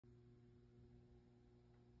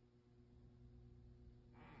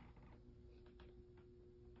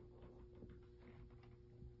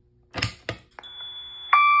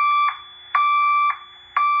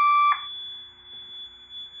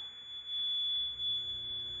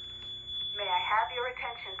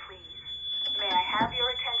attention, please? May I have your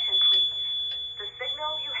attention, please? The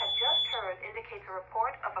signal you have just heard indicates a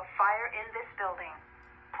report of a fire in this building.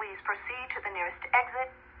 Please proceed to the nearest exit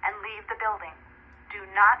and leave the building. Do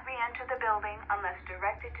not re-enter the building unless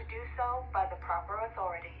directed to do so by the proper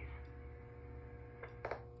authorities.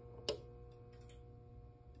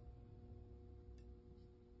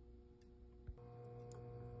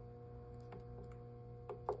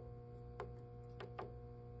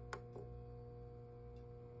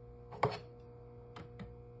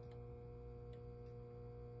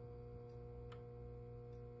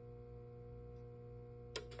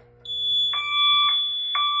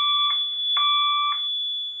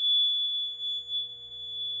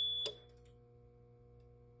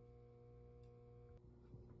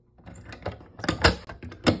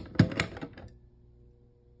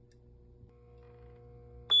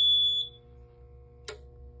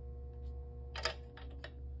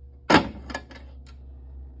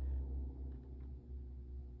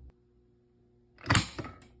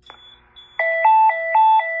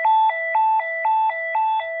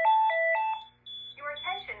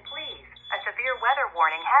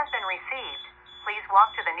 Warning has been received. Please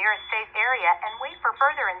walk to the nearest safe area and wait for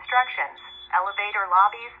further instructions. Elevator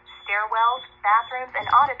lobbies, stairwells, bathrooms, and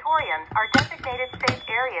auditoriums are designated safe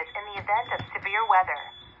areas in the event of severe weather.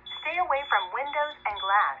 Stay away from windows and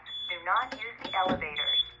glass. Do not use the elevator.